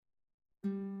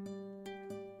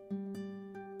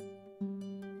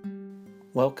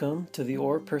Welcome to the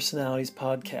Or Personalities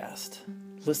podcast.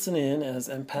 Listen in as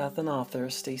empath and author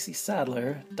Stacy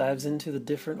Sadler dives into the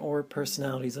different Or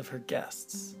personalities of her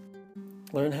guests.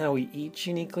 Learn how we each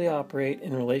uniquely operate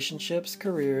in relationships,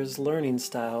 careers, learning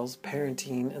styles,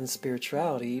 parenting, and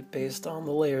spirituality based on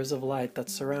the layers of light that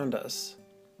surround us.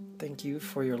 Thank you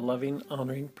for your loving,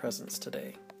 honoring presence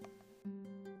today.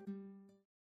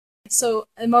 So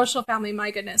emotional family,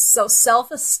 my goodness. So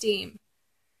self-esteem.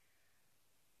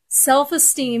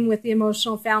 Self-esteem with the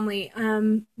emotional family.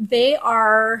 They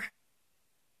are,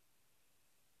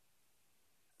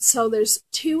 so there's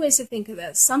two ways to think of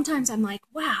this. Sometimes I'm like,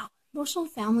 wow, emotional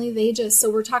family, so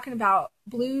we're talking about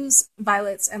blues,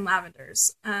 violets, and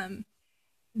lavenders.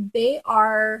 They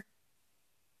are,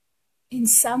 in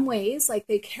some ways, like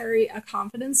they carry a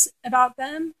confidence about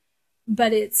them,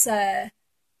 but it's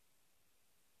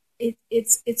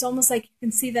almost like you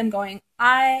can see them going,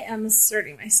 I am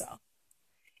asserting myself.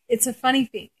 It's a funny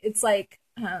thing. It's like,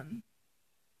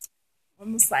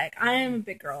 almost like I am a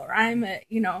big girl, or I'm a,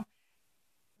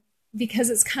 because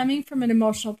it's coming from an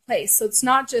emotional place. So it's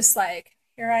not just like,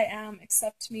 here I am,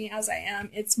 accept me as I am.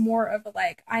 It's more of a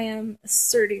like, I am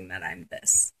asserting that I'm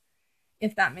this,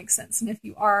 if that makes sense. And if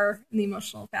you are in the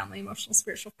emotional family, emotional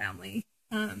spiritual family,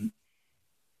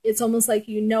 it's almost like,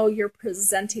 you're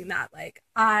presenting that, like,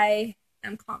 I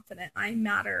am confident, I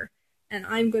matter, and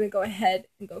I'm going to go ahead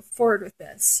and go forward with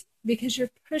this, because you're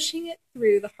pushing it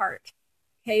through the heart.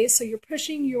 Okay, so you're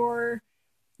pushing your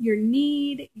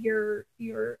need, your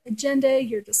agenda,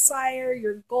 your desire,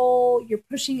 your goal, you're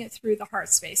pushing it through the heart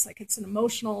space, like it's an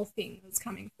emotional thing that's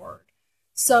coming forward.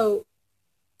 So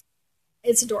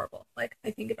it's adorable. Like,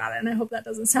 I think about it, and I hope that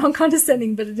doesn't sound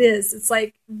condescending, but it is. It's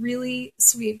like really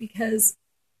sweet, because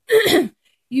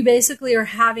you basically are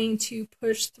having to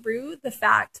push through the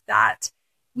fact that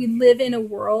we live in a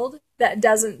world that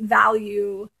doesn't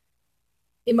value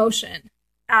emotion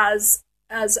as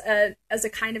a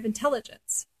kind of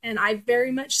intelligence. And I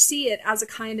very much see it as a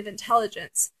kind of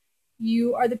intelligence.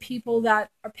 You are the people that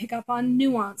pick up on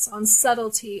nuance, on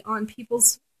subtlety, on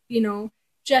people's,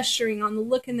 gesturing, on the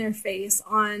look in their face,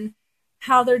 on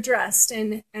how they're dressed,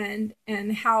 and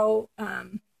how,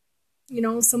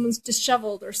 someone's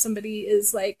disheveled or somebody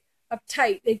is like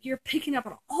uptight. Like, you're picking up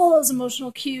on all those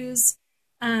emotional cues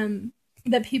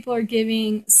that people are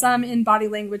giving, some in body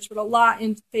language, but a lot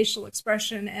in facial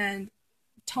expression and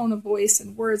tone of voice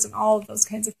and words and all of those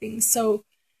kinds of things. So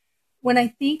when I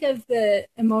think of the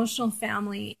emotional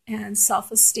family and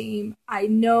self-esteem, I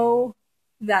know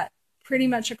that pretty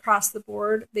much across the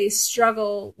board, they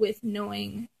struggle with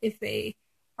knowing if they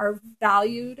are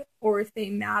valued or if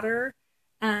they matter,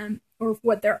 or if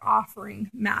what they're offering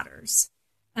matters.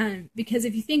 Because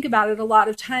if you think about it, a lot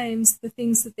of times the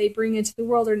things that they bring into the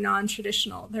world are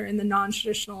non-traditional. They're in the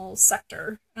non-traditional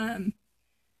sector. Either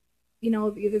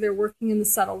they're working in the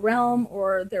subtle realm,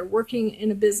 or they're working in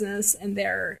a business, and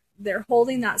they're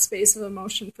holding that space of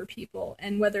emotion for people.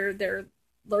 And whether they're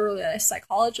literally a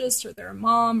psychologist, or they're a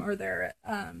mom, or they're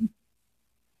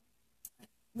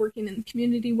working in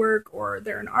community work, or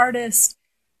they're an artist,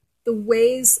 the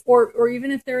ways, or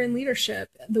even if they're in leadership,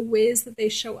 the ways that they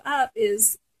show up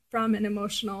is from an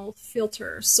emotional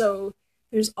filter. So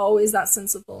there's always that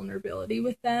sense of vulnerability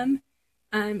with them.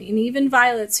 And even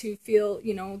violets, who feel,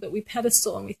 that we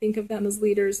pedestal and we think of them as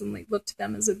leaders and like look to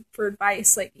them for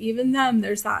advice, like even them,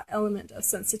 there's that element of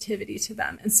sensitivity to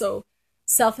them. And so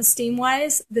self-esteem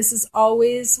wise, this is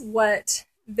always what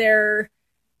their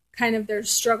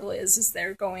struggle is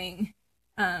they're going,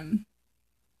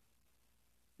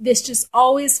 this just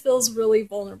always feels really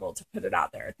vulnerable, to put it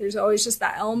out there. There's always just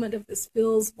that element of this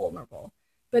feels vulnerable.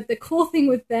 But the cool thing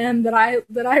with them that I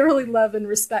really love and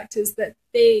respect is that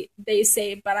they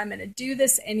say, but I'm going to do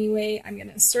this anyway. I'm going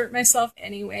to assert myself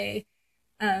anyway.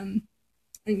 I'm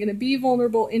going to be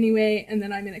vulnerable anyway, and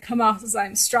then I'm going to come off as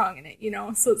I'm strong in it,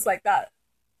 So it's like that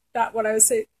what I would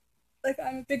say, like,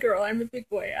 I'm a big girl, I'm a big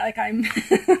boy. Like, I'm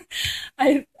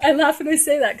I laugh when I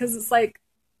say that, because it's like,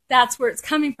 that's where it's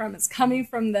coming from. It's coming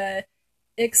from the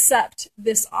accept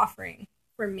this offering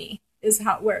from me is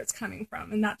where it's coming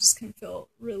from. And that just can feel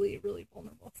really, really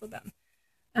vulnerable for them.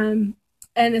 And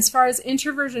as far as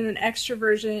introversion and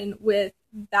extroversion with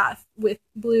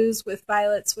blues, with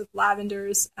violets, with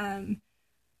lavenders,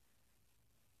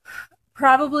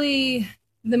 probably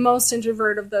the most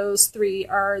introvert of those three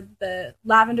are the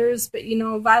lavenders, but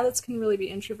violets can really be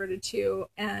introverted too.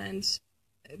 And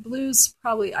blues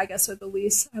probably, I guess, are the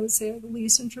least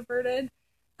introverted.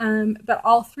 But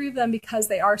all three of them, because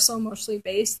they are so emotionally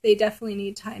based, they definitely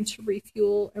need time to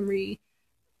refuel and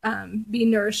be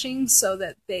nourishing so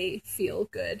that they feel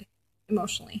good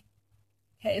emotionally.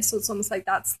 Okay, so it's almost like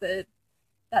that's the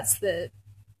That's the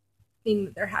thing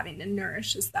that they're having to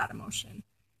nourish, is that emotion.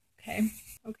 Okay.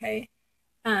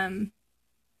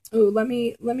 Let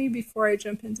me before I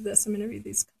jump into this, I'm going to read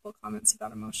these couple comments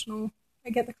about emotional. I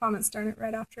get the comments, darn it,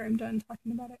 right after I'm done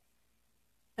talking about it.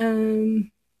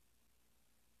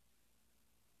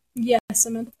 Yes, a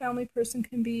mental family person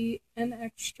can be an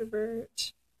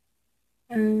extrovert.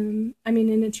 An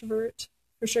introvert,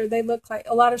 for sure. They look like,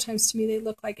 a lot of times to me, they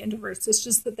look like introverts. It's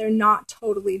just that they're not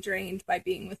totally drained by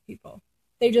being with people.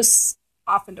 They just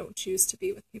often don't choose to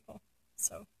be with people.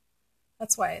 So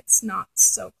that's why it's not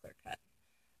so clear cut.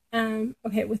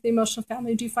 Okay, with the emotional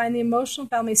family, do you find the emotional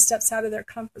family steps out of their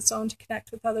comfort zone to connect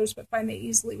with others, but find they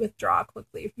easily withdraw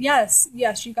quickly? Yes,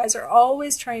 you guys are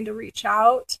always trying to reach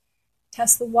out,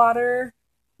 test the water,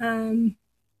 and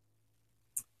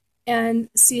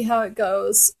see how it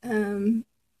goes. And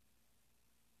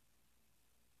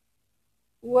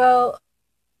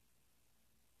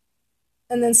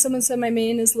then someone said my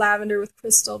main is lavender with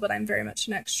crystal, but I'm very much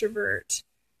an extrovert.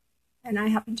 And I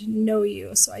happen to know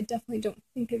you, so I definitely don't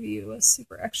think of you as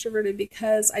super extroverted,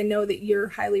 because I know that you're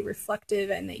highly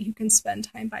reflective and that you can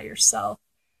spend time by yourself.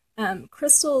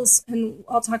 Crystals, and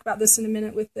I'll talk about this in a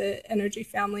minute with the energy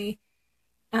family,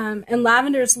 and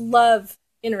lavenders love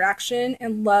interaction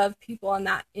and love people and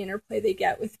that interplay they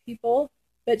get with people.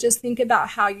 But just think about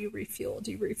how you refuel.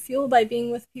 Do you refuel by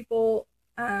being with people,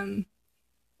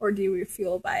 or do you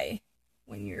refuel by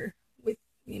when you're with,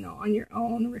 on your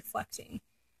own, reflecting?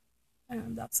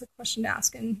 That's a question to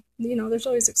ask. And, there's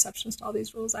always exceptions to all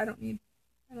these rules. I don't need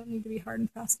to be hard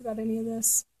and fast about any of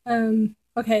this.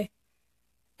 Okay.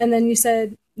 And then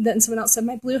someone else said,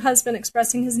 my blue husband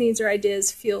expressing his needs or ideas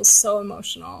feels so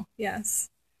emotional. Yes.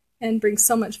 And brings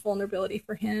so much vulnerability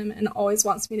for him and always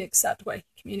wants me to accept what he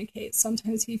communicates.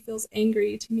 Sometimes he feels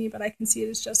angry to me, but I can see it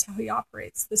as just how he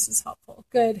operates. This is helpful.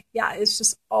 Good. Yeah. It's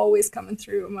just always coming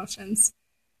through emotions.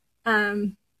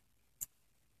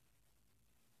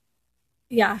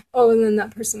 Yeah. Oh, and then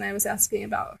that person I was asking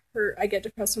about, I get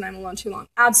depressed when I'm alone too long.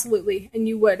 Absolutely. And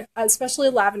you would, especially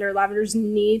lavender. Lavenders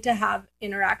need to have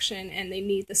interaction, and they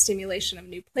need the stimulation of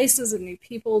new places, of new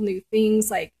people, new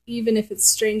things. Like, even if it's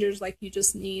strangers, like, you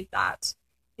just need that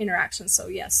interaction. So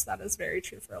yes, that is very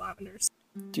true for lavenders.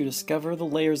 To discover the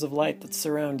layers of light that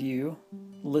surround you,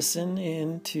 listen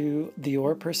in to the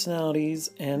Aura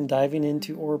Personalities and Diving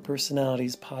into Aura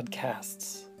Personalities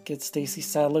podcasts. Get Stacy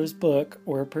Sadler's book,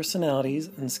 Aura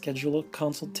Personalities, and schedule a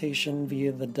consultation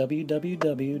via the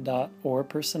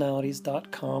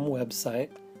www.aurapersonalities.com website,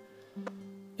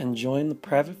 and join the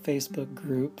private Facebook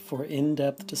group for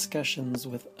in-depth discussions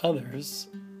with others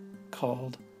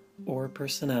called Aura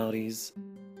Personalities.